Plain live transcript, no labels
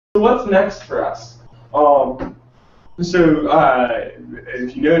what's next for us? If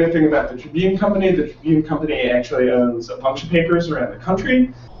you know anything about the Tribune Company actually owns a bunch of papers around the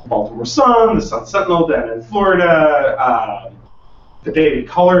country. Baltimore Sun, the Sun Sentinel down in Florida, the Daily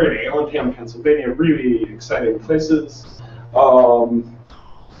Caller in Allentown, Pennsylvania, really exciting places. And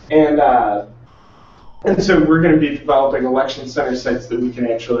so we're going to be developing election center sites that we can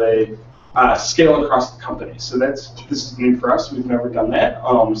actually scale across the company. So this is new for us. We've never done that.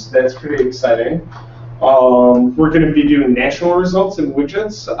 So that's pretty exciting. We're going to be doing national results and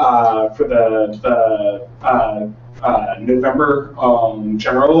widgets for the November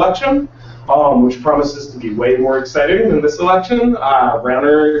general election, which promises to be way more exciting than this election.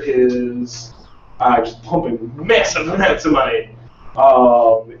 Rauner is just pumping massive amounts of money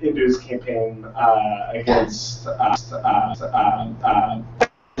into his campaign against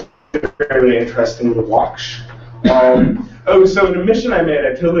fairly interesting to watch. So an admission I made,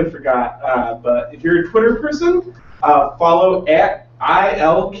 I totally forgot, but if you're a Twitter person, follow at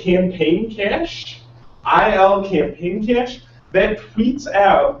ILCampaignCash. ILCampaignCash. That tweets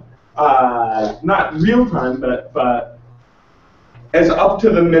out, not real time, but as up to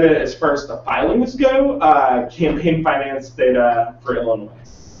the minute as far as the filings go, campaign finance data for Illinois.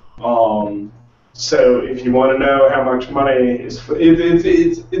 So if you want to know how much money is,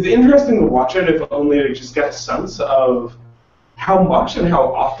 it's interesting to watch it, if only to just get a sense of how much and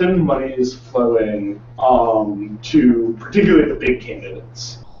how often money is flowing to particularly the big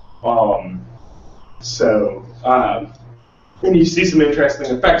candidates. And you see some interesting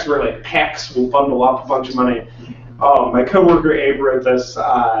effects where like PACs will bundle up a bunch of money. My coworker Abe wrote this.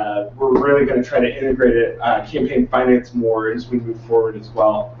 We're really going to try to integrate it, campaign finance more as we move forward as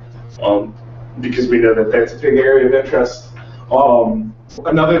well, because we know that that's a big area of interest.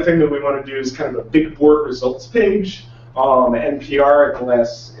 Another thing that we want to do is kind of a big board results page. NPR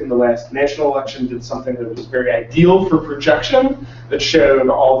in the last national election did something that was very ideal for projection, that showed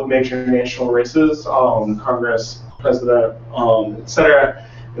all the major national races, Congress, President, etc.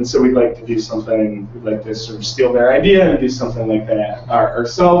 And so we'd like to do something, we'd like to sort of steal their idea and do something like that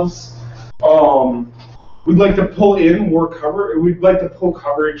ourselves. We'd like to pull in more we'd like to pull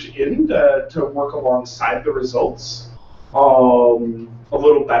coverage in to work alongside the results a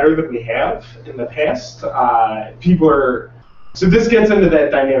little better than we have in the past. So this gets into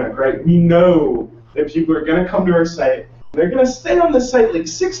that dynamic, right? We know that people are going to come to our site, they're going to stay on the site like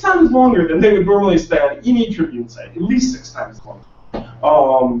 6 times longer than they would normally stay on any Tribune site, at least 6 times longer.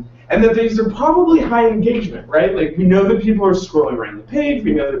 And that these are probably high engagement, right? Like, we know that people are scrolling around the page,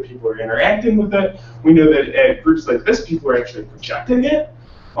 we know that people are interacting with it, we know that at groups like this, people are actually projecting it.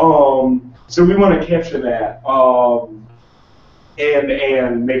 So we want to capture that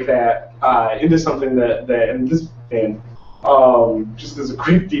and make that into something that and this, and just as a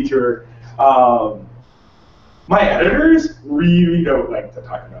quick detour, my editors really don't like to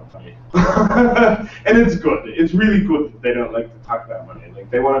talk about money. And it's good. It's really good that they don't like to talk about money. Like,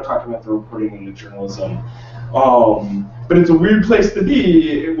 they want to talk about the reporting and the journalism. But it's a weird place to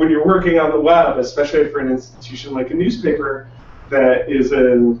be when you're working on the web, especially for an institution like a newspaper that is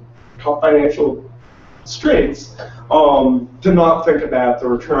in tough financial straits, to not think about the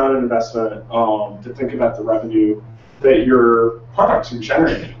return on investment, to think about the revenue that your products are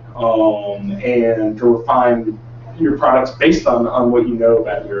generating. And to refine your products based on what you know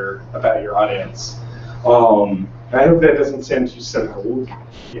about your audience. I hope that doesn't sound too cynical.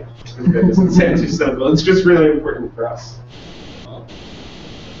 Yeah, I hope that doesn't sound too cynical. It's just really important for us.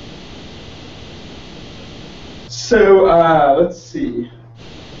 So let's see.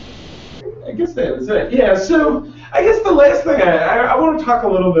 I guess that was it. Yeah. So I guess the last thing I want to talk a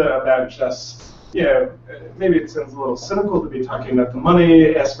little bit about just, you know, maybe it sounds a little cynical to be talking about the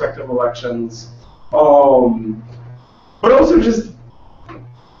money aspect of elections, but also just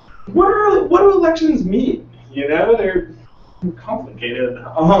what do elections mean? You know, they're complicated.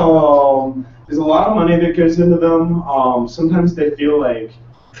 There's a lot of money that goes into them. Sometimes they feel like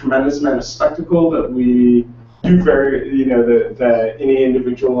a tremendous amount of spectacle that we do that any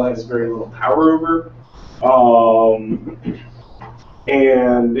individual has very little power over.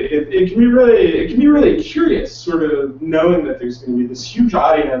 And it can be really curious, sort of knowing that there's going to be this huge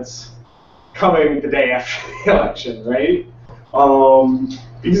audience coming the day after the election, right?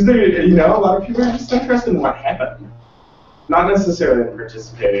 Because a lot of people are just interested in what happened, not necessarily in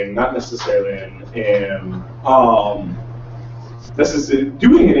participating, not necessarily in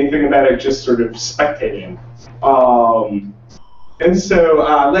doing anything about it, just sort of spectating. And so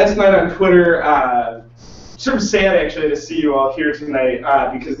last night on Twitter. Sort of sad, actually, to see you all here tonight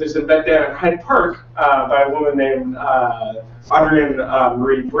because there's an event down in Hyde Park by a woman named Audrey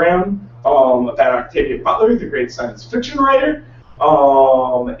Marie Brown about Octavia Butler, the great science fiction writer.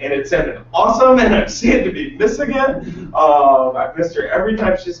 And it sounded awesome, and I'm sad to be missing it. I've missed her every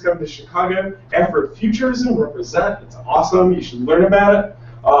time she's come to Chicago. Afrofuturism Represent, it's awesome, you should learn about it.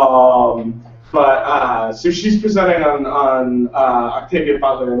 So she's presenting on Octavia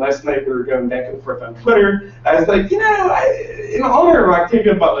Butler, and last night we were going back and forth on Twitter. I was like, in honor of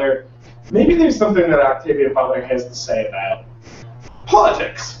Octavia Butler, maybe there's something that Octavia Butler has to say about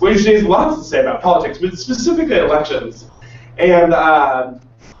politics, which she has lots to say about politics, but specifically elections. And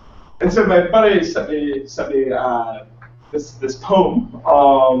so my buddy sent me this poem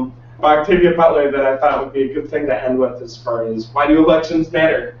by Octavia Butler that I thought would be a good thing to end with as far as why do elections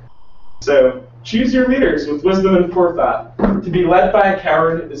matter. So, choose your leaders with wisdom and forethought. To be led by a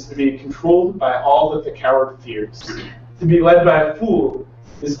coward is to be controlled by all that the coward fears. To be led by a fool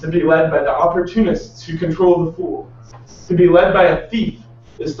is to be led by the opportunists who control the fool. To be led by a thief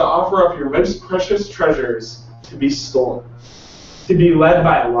is to offer up your most precious treasures to be stolen. To be led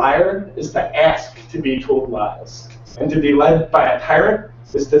by a liar is to ask to be told lies. And to be led by a tyrant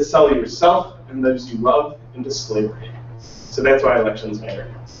is to sell yourself and those you love into slavery. So that's why elections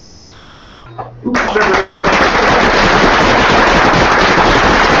matter.